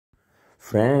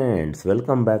Friends,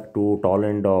 welcome back to Tall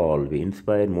and All. We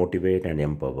inspire, motivate, and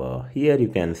empower. Here you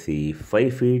can see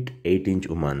 5 feet 8 inch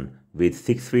woman with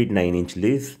 6 feet 9 inch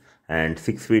Liz and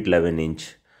 6 feet 11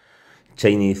 inch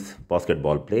Chinese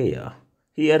basketball player.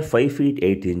 Here 5 feet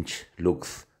 8 inch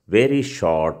looks very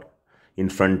short in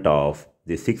front of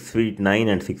the 6 feet 9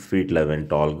 and 6 feet 11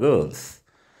 tall girls.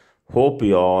 Hope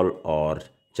you all are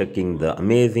checking the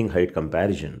amazing height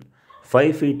comparison.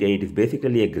 5 feet 8 is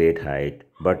basically a great height,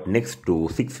 but next to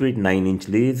 6 feet 9 inch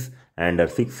Liz and her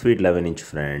 6 feet 11 inch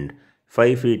friend,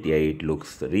 5 feet 8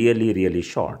 looks really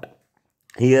short.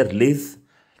 Here Liz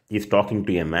is talking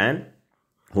to a man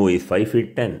who is 5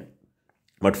 feet 10,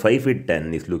 but 5 feet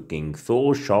 10 is looking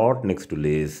so short next to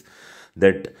Liz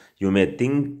that you may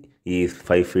think he is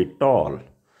 5 feet tall,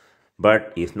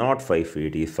 but he is not 5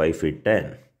 feet, he is 5 feet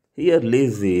 10. Here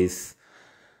Liz is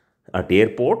at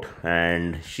airport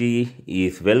and she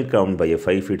is welcomed by a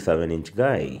 5 feet 7 inch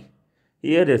guy.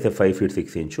 Here there is a 5 feet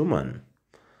 6 inch woman.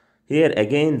 Here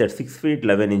again that 6 feet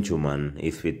 11 inch woman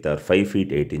is with her 5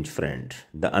 feet 8 inch friend.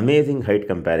 The amazing height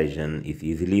comparison is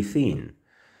easily seen.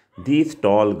 These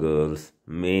tall girls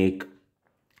make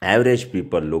average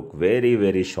people look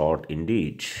very short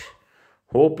indeed.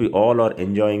 Hope you all are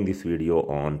enjoying this video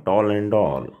on Tall and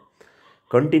All.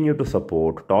 Continue to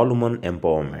support Tall Woman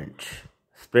Empowerment.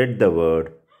 Spread the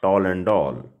word Tall and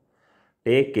All.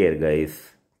 Take care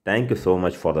guys. Thank you so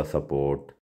much for the support.